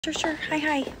Sure.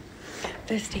 Hi.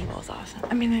 This table is awesome.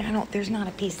 I mean, there's not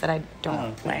a piece that I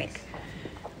don't like.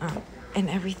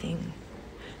 And everything,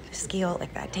 the scale,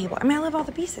 like that table. I mean, I love all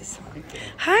the pieces.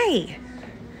 Hi.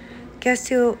 Guess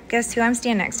who I'm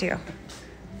standing next to?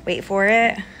 Wait for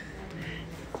it.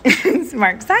 It's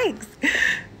Mark Sikes.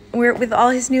 We're with all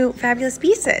his new fabulous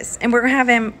pieces. And we're going to have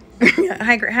him,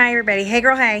 hi everybody. Hey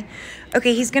girl, hey.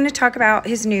 Okay, he's going to talk about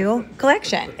his new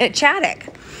collection at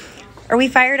Chaddock. Are we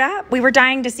fired up? We were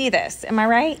dying to see this. Am I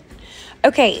right?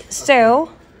 Okay, so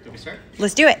Did we start?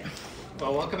 Let's do it.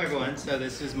 Well, welcome everyone. So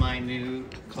this is my new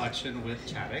collection with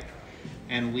Chaddock,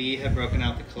 and we have broken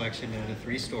out the collection into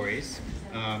 3 stories.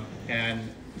 And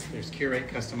there's curate,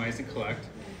 customize, and collect.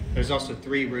 There's also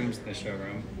 3 rooms in the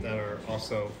showroom that are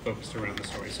also focused around the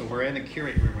story. So we're in the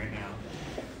curate room right now,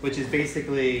 which is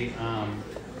basically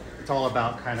it's all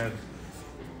about kind of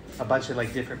a bunch of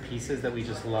like different pieces that we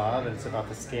just love, and it's about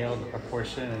the scale, the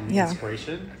proportion, and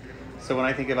inspiration. So when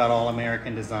I think about all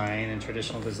American design and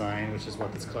traditional design, which is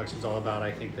what this collection is all about,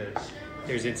 I think that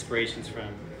there's inspirations from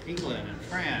England and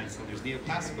France, and there's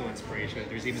neoclassical inspiration.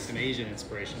 There's even some Asian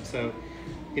inspiration. So,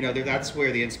 you know, that's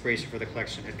where the inspiration for the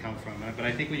collection had come from. But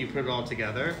I think when you put it all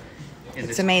together in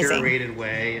this curated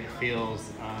way, it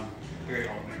feels very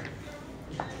all-American.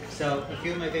 So a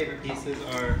few of my favorite pieces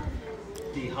are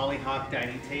the Hollyhock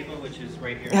dining table, which is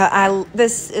right here. Yeah,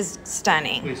 this is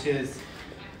stunning. Which is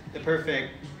the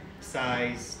perfect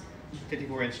size,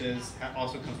 54 inches.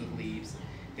 Also comes with leaves.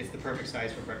 It's the perfect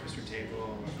size for breakfast or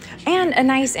table. And a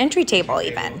nice entry table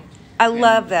even. I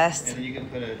love this. And then you can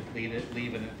put a leave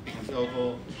and it becomes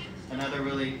oval. Another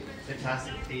really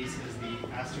fantastic piece is the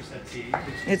Astor settee.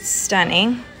 It's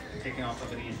stunning. Taken off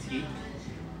of an antique.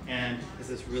 And is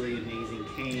this really amazing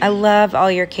cane. I love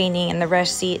all your caning and the rush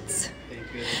seats.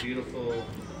 Beautiful,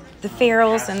 the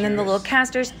ferrules and then the little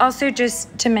casters. Also,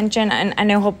 just to mention, and I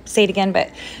know he'll say it again,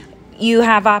 but you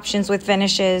have options with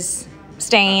finishes,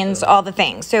 stains, all the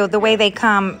things. So the way they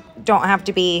come don't have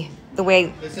to be the way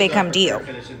they come to you.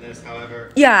 Finish in this,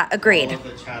 however, yeah, agreed. All of the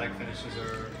Chaddock finishes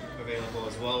are available,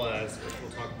 as well as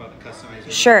we'll talk about the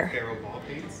customization ferrule wall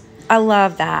paints. I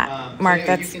love that, Mark.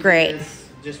 That's great.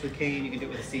 Just with cane, you can do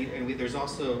it with a seat, and there's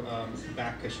also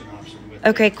back cushion option with.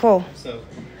 Okay, cool. So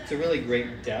it's a really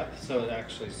great depth, so it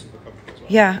actually is super comfortable as well.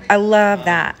 Yeah, I love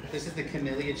that. This is the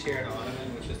Camellia chair and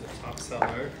ottoman, which is the top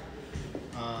seller.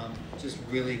 Just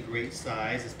really great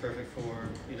size. It's perfect for,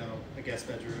 you know, a guest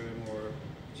bedroom or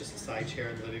just a side chair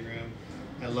in the living room.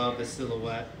 I love the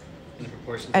silhouette and the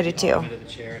proportions of the ottoman of the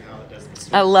chair and how it does the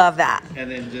swoon. I love that. And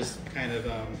then just kind of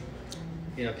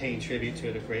you know, paying tribute to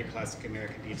it, a great classic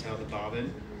American detail, the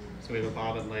bobbin. So we have a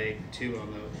bobbin leg, 2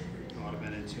 on the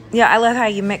ottoman and 2 on the I love how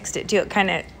you mixed it too. It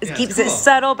kind of keeps it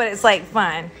subtle, but it's like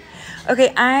fun.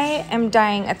 Okay, I am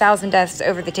dying 1,000 deaths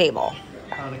over the table.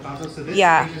 The console. So this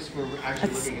we're actually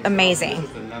it's looking at amazing. This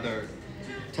is another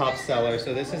top seller.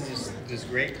 So this is just this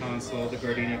great console, the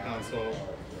Gardenia console.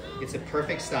 It's a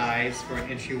perfect size for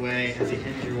an entryway. Has a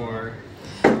hinge drawer.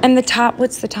 And the top,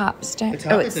 what's the top? It's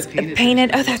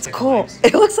painted. Oh, that's cool.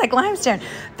 It looks like limestone.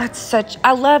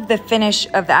 I love the finish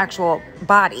of the actual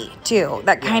body too.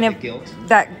 That kind of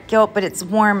gilt, but it's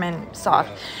warm and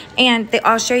soft. Yeah. And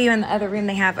I'll show you in the other room.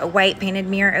 They have a white painted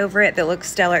mirror over it that looks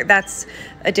stellar. That's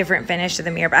a different finish to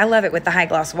the mirror, but I love it with the high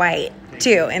gloss white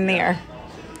too in there.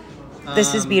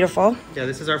 This is beautiful. Yeah,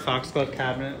 this is our foxglove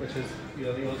cabinet, which is, you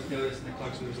know, you'll notice in the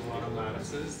collection there's a lot of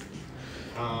lattices.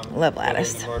 Love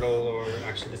lattice. The myrtle, or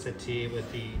actually the settee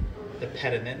with the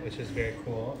pediment, which is very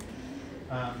cool.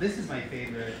 This is my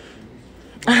favorite.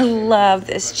 I love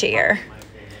this chair. My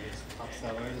favorite is top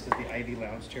seller. This is the Ivy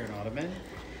lounge chair and ottoman.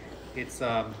 It's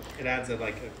it adds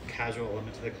a casual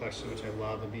element to the collection, which I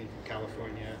love. And being from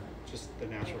California, just the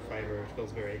natural fiber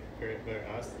feels very, very, very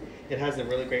us. It has a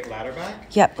really great ladder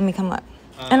back. Yep, let me come up.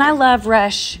 And I love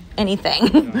rush anything.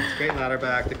 It's great ladder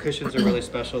back. The cushions are really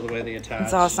special the way they attach.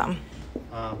 It's awesome.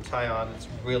 Tie on. It's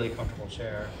a really comfortable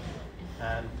chair,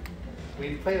 and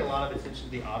we played a lot of attention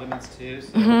to the ottomans too.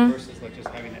 So versus like just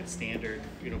having that standard,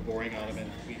 you know, boring ottoman,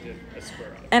 we did a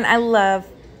square ottoman. And I love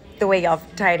the way y'all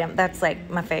tied them. That's like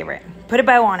my favorite. Put a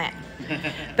bow on it.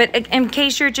 But in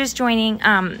case you're just joining,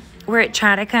 we're at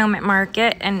Chaddock Home at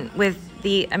Market and with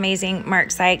the amazing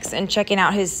Mark Sikes and checking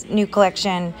out his new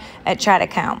collection at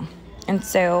Chaddock Home. And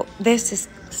so this is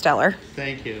stellar.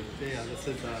 Thank you. Yeah, this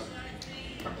is our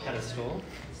pedestal.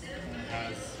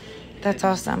 That's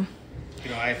awesome. You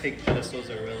know, I think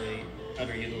pedestals are really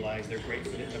underutilized. They're great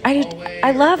for the hallway. I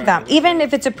love them. Even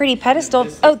if it's a pretty pedestal.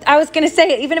 Oh, I was going to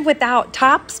say, even if without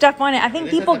top stuff on it, I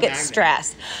think people get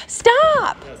stressed.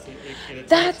 Stop.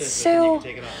 That's so,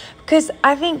 because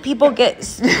I think people get,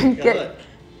 it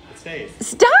stays.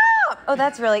 Stop. Oh,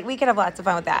 that's really, we could have lots of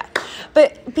fun with that.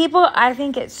 But people, I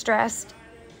think, get stressed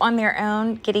on their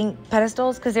own getting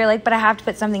pedestals because they're like, but I have to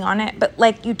put something on it. But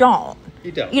like, you don't.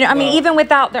 You don't. You know, I mean, even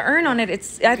without the urn on it,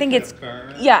 it's, I think it's,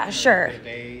 yeah, sure.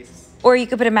 Or you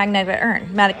could put a magnetic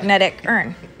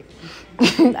urn.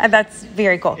 That's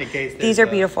very cool. These are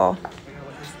beautiful.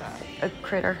 A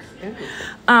critter.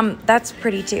 That's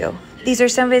pretty too. These are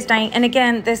some of his dining, and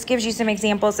again, this gives you some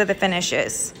examples of the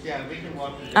finishes. Yeah, we can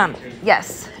walk through.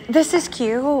 Yes, this is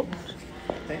cute. Oh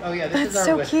yeah, this That's is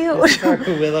our so cute. This is our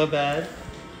willow bed,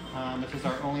 which is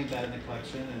our only bed in the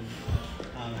collection,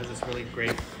 and has this really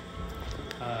great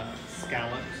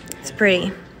scallop. It's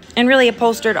pretty, and really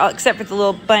upholstered, except for the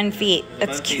little bun feet.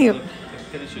 That's cute.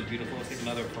 The finish is beautiful. It's like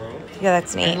another pearl. Yeah,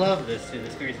 that's neat. I love this too.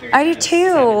 This very, very I do too.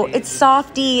 70s. It's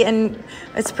softy and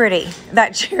it's pretty.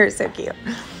 That chair is so cute.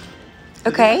 So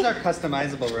Okay. this is our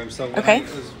customizable room. So when I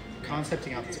was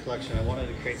concepting out this collection, I wanted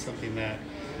to create something that,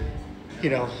 you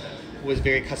know, was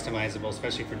very customizable,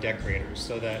 especially for decorators,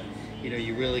 so that, you know,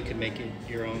 you really could make it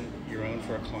your own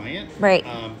for a client. Right.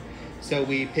 So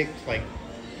we picked like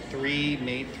three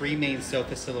main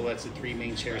sofa silhouettes and 3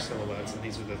 main chair silhouettes, and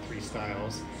these are the 3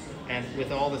 styles. And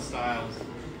with all the styles,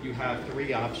 you have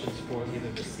 3 options for either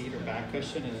the seat or back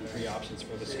cushion, and then 3 options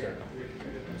for the skirt.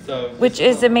 So Which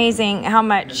is amazing how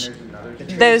much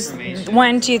those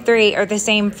 1, 2, 3 are the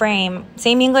same frame,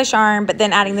 same English arm, but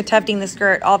then adding the tufting, the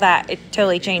skirt, all that, it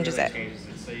totally changes it.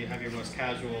 So you have your most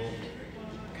casual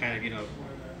kind of, you know,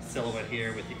 silhouette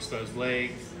here with the exposed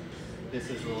legs. This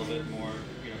is a little bit more,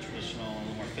 you know, traditional, a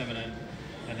little more feminine,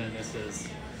 and then this is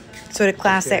Sort of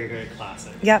classic. very, very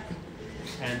classic. Yep.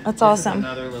 And That's this awesome. Is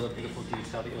another little beautiful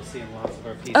detail that you'll see in lots of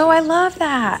our pieces. Oh, I love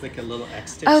that. It's like a little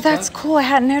X-stitch Oh, that's stuff. cool. I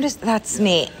hadn't noticed. That's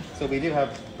neat. So we do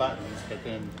have buttons, but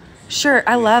then Sure,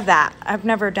 I love that. I've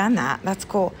never done that. That's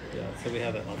cool. yeah, so we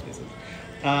have that in all pieces.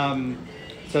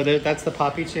 So that's the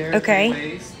poppy chair. Okay. 3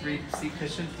 ways, 3 seat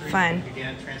cushion, 3 Fun.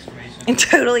 again transformation. And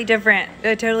totally different.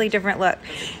 A totally different look.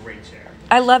 That's a great chair.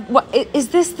 I love. What is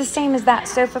this the same as that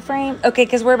sofa frame? Okay,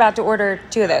 because we're about to order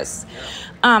 2 of those.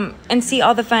 And see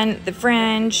all the fun, the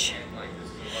fringe.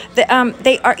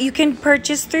 They are. You can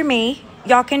purchase through me.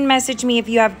 Y'all can message me if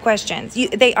you have questions.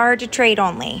 They are to trade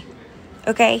only.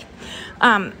 Okay.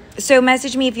 So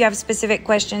message me if you have specific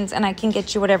questions, and I can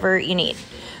get you whatever you need.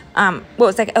 What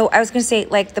was like? Oh, I was gonna say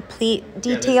like the pleat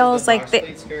details, Yeah, like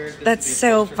that's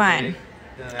so fun.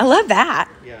 I love that.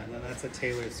 Yeah, and then that's a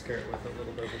tailored skirt with a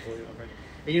little bit of a blue over it.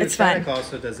 And, you know, It's fun. Chaddock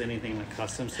also does anything like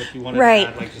custom, so if you wanted Right. to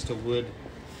add like just a wood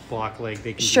block leg,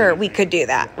 they can. Sure, do we anything. could do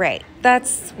that. Yeah. Right.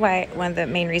 That's why one of the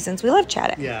main reasons we love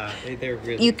Chaddock. Yeah, they're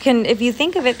really. You can, if you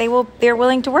think of it, they're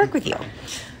willing to work with you.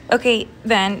 Okay,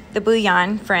 then the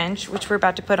bouillon fringe, which we're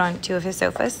about to put on 2 of his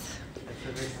sofas.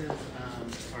 So this is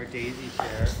our daisy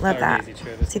chair. Love Our that. daisy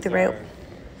chair. This See is the rope?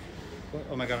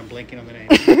 Oh my god, I'm blanking on the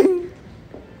name.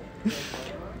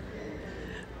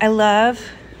 I love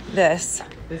this.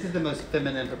 This is the most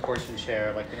feminine proportion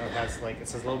chair. Like, you know, it has like,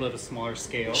 it's a little bit of a smaller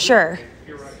scale. Sure.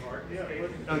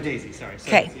 Oh, daisy, sorry. So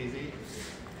Okay. it's easy.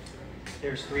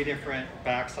 There's 3 different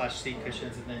back/seat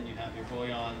cushions, and then you have your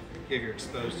bouillon, you have your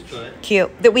exposed foot.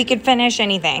 Cute. That we could finish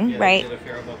anything, Yeah, right? Get a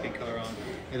Faribault color on.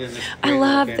 And then this I great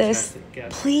love little this fantastic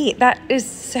guest. pleat. That is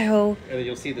so. And then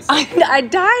you'll see the I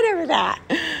died over that.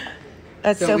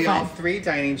 That's so we fun. have 3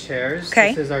 dining chairs. Okay.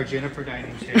 This is our Juniper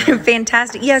dining chair.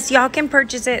 Fantastic. Yes, y'all can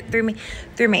purchase it through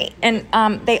me. And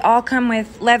they all come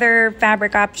with leather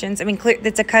fabric options. I mean,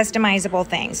 it's a customizable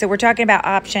thing. So we're talking about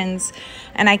options,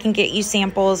 and I can get you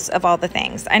samples of all the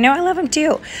things. I know I love them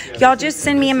too. Yeah, Y'all just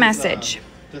send me a message.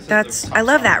 I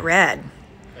love that red.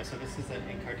 Yeah, so this is an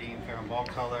Incardine Faribault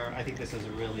color. I think this is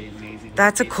a really amazing.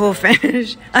 That's a cool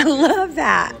finish. I love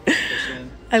that.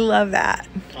 Cushion. I love that.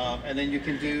 And then you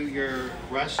can do your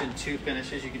rush in 2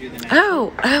 finishes. You can do the next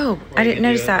Oh, or I you didn't can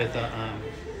notice do that.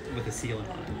 it with a ceiling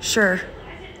on it. Sure.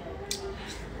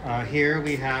 Here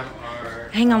we have our.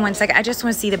 Hang on one second. I just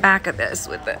want to see the back of this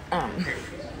with the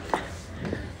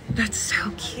That's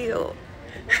so cute.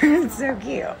 It's so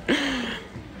cute.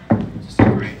 Just a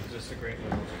great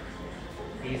little.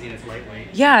 Easy and it's lightweight.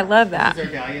 Yeah, I love that. This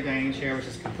is our Dahlia dining chair, which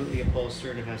is completely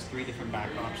upholstered. It has 3 different back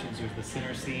options. There's the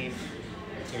center seam,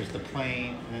 there's the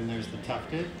plain, and then there's the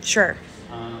tufted. Sure.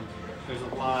 There's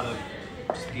a lot of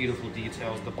just beautiful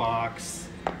details. The box,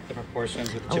 the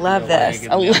proportions with the I chip love and the leg this.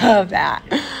 and I the nail love head. that.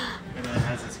 And then it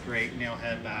has this great nail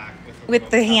head back with With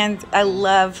the little hand, I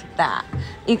love that.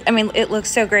 I mean, it looks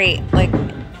so great, like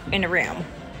in a room.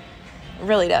 It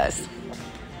really does.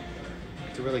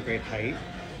 It's a really great height.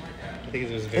 I think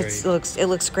it was very. It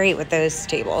looks great with those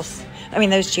tables. I mean,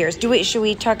 those chairs. Should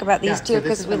we talk about these two so this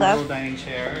because is we a love? little dining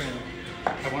chair,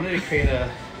 and I wanted to create an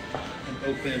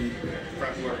open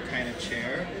frontwork kind of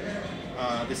chair.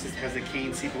 Has a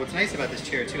cane seat. But what's nice about this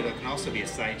chair too, it can also be a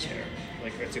side chair.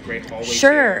 Like it's a great hallway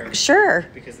chair. Sure.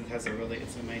 Because it has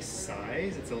it's a nice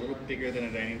size. It's a little bigger than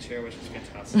a dining chair, which is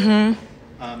fantastic. Mm-hmm.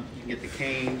 You can get the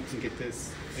cane. You can get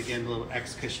this again, the little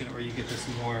X cushion, or you get this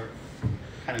more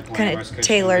kind of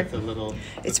tailored. With a little.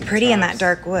 It's pretty in that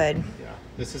dark wood. Yeah,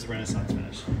 this is Renaissance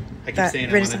finish. I keep saying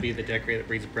I want to be the decorator that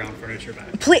brings brown furniture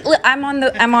back. Please, I'm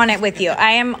on it with you. I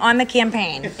am on the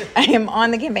campaign.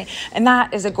 And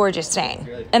that is a gorgeous stain.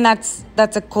 Really? And that's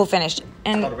a cool finish.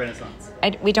 And it's called Renaissance.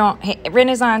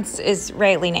 Renaissance is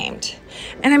rightly named.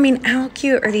 And I mean, how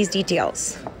cute are these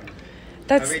details?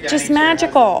 That's just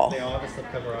magical. They all have a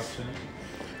slipcover option,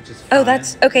 which is fun. Oh,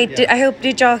 that's okay. Yeah.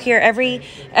 Did y'all hear?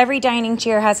 Every dining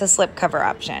chair has a slipcover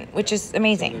option, which is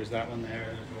amazing. So there's that one there.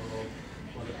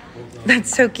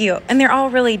 That's so cute, and they're all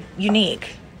really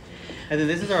unique. And then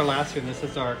this is our last room. This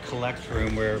is our collect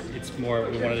room, where it's more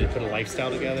we wanted to put a lifestyle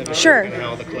together. Sure. And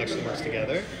how the collection works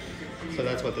together. So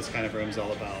that's what this kind of room is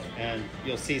all about. And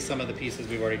you'll see some of the pieces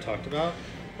we've already talked about.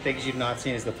 Things you've not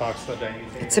seen is the foxglove dining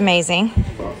table. It's amazing.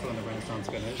 It's also in the Renaissance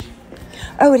finish.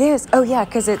 Oh, it is. Oh, yeah,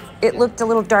 because it looked a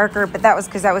little darker, but that was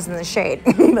because that was in the shade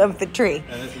of the tree.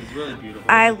 And this is really beautiful.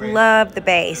 I love the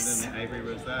base. And then the ivory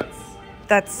rose,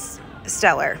 that's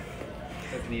stellar.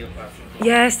 That's neoclassic.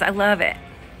 Yes, I love it.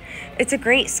 It's a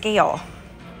great scale.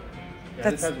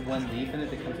 Yeah, this has one leaf in it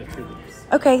that comes with 2 leaves.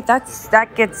 Okay, that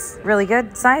gets really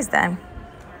good size then.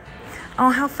 Oh,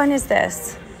 how fun is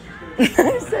this?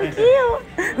 So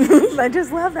cute. I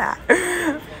just love that.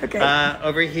 Okay.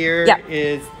 Over here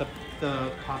is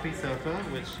the poppy sofa,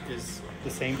 which is the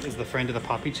same as the friend of the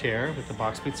poppy chair with the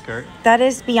box boot skirt. That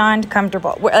is beyond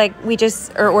comfortable. We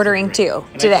just are ordering 2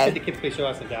 today. I said the kids play show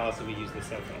us in Dallas, and we use the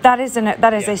sofa.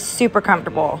 That is a super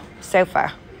comfortable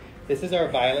sofa. This is our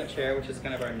violet chair, which is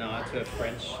kind of our nod to a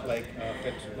French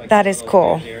that is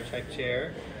cool. Type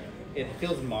chair. It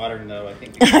feels modern though, I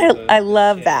think. I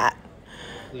love that.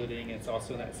 Including it's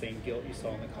also in that same gilt you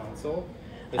saw in the console.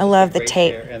 I love the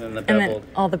tape and then the bevel. And then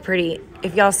all the pretty.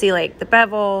 If y'all see like the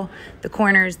bevel, the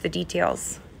corners, the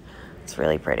details, it's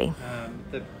really pretty.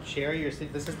 The chair you're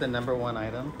seeing, this is the #1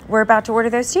 item. We're about to order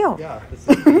those too. Yeah, this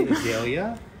is the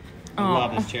Azalea. I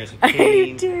love this chair. It's a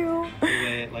cane. I do. The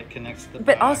way it connects to the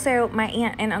But back. also, my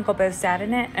aunt and uncle both sat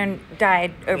in it and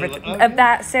died over of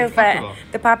that sofa,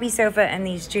 the poppy sofa, and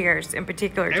these chairs in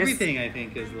particular. Everything I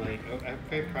think is I'm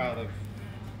very proud of.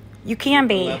 You can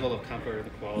be. The level of comfort and the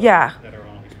quality that are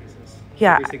on these pieces.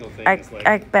 Yeah. Every single thing is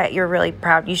I bet you're really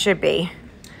proud. You should be.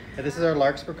 And this is our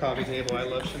Larkspur coffee table. I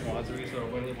love chinoiserie, so I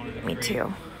really wanted to Me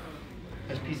too.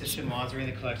 There's a piece of chinoiserie in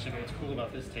the collection, but what's cool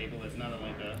about this table is not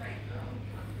only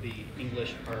the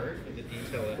English art and the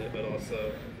detail of it, but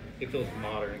also it feels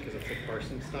modern because it's like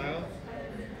Parsons style.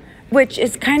 Which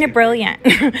is kind of brilliant.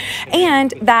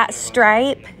 And that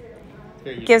stripe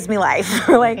gives me life.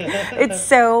 Like, it's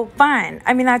so fun.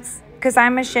 I mean, that's because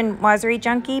I'm a chinoiserie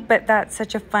junkie, but that's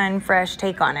such a fun, fresh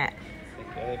take on it.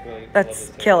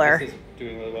 That's killer. This is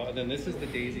doing really well. And then this is the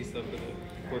daisy stuff.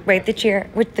 Right, the chair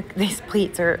with these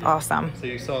pleats are awesome. So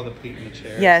you saw the pleat in the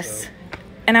chair. Yes. So.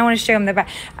 And I want to show them the back.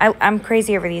 I'm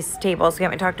crazy over these tables. We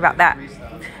haven't talked about that.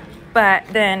 But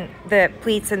then the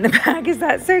pleats in the back, is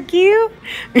that so cute?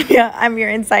 Yeah, I'm your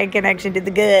inside connection to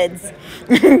the goods.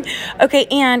 Okay,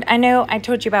 and I know I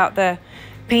told you about the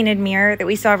painted mirror that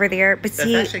we saw over there, but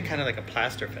that's actually kind of like a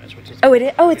plaster finish, which is it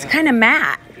is. Oh, it's kind of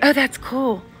matte. Oh, that's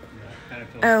cool. Yeah, kind of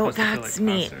oh, that's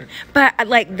neat. But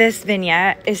like this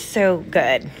vignette is so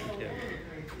good. Yeah.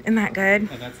 Isn't that good?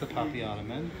 And that's the poppy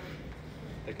ottoman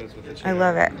that goes with the chair. I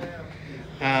love it.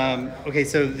 Okay,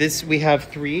 so we have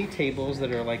 3 tables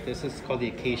that are like this. This is called the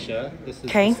Acacia. This is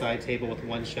the side table with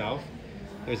 1 shelf.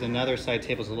 There's another side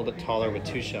table that's a little bit taller with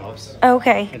 2 shelves.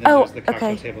 Okay. And then there's the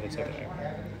cocktail table that's over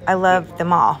there. I love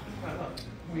them all.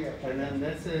 And then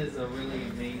this is a really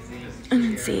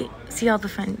amazing. See all the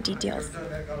fun details.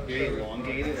 Very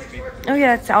elongated. Oh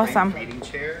yeah, it's awesome. Reading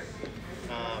chair.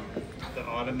 The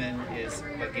ottoman is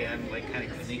again like kind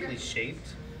of uniquely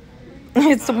shaped.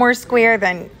 It's more square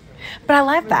than. But I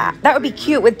love that. That would be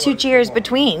cute with 2 chairs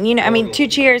between. You know, I mean, 2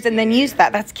 chairs and then use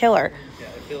that. That's killer. Yeah,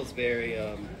 it feels very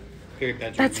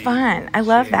bedroom. That's fun. I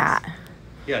love that.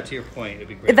 Yeah, to your point, it'd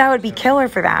be great. That would be killer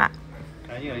for that.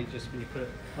 You just when you put it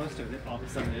most of it, all of a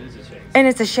sudden it is a chaise. And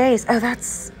it's a chaise. Oh,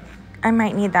 I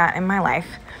might need that in my life.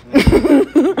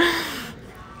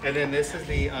 And then this is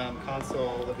the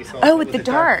console that we saw. Oh, with the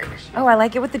dark. Oh, I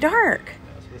like it with the dark. Yeah,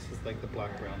 so this is like the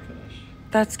black brown finish.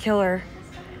 That's killer.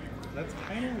 That's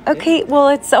kind of Okay, well,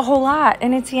 it's a whole lot,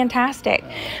 and it's fantastic.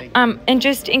 And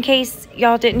just in case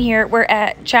y'all didn't hear, we're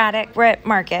at Chaddock, we're at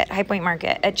Market, High Point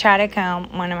Market, at Chaddock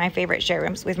Home, one of my favorite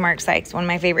showrooms with Mark Sikes, one of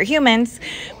my favorite humans,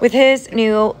 with his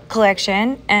new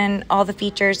collection and all the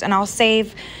features. And I'll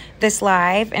save this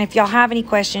live, and if y'all have any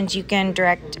questions, you can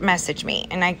direct message me.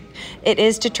 And it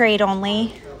is to trade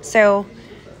only, so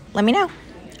let me know.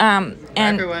 Bye,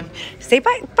 and everyone. say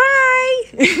bye.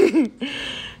 Bye.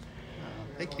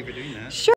 Thank you for doing that. Sure.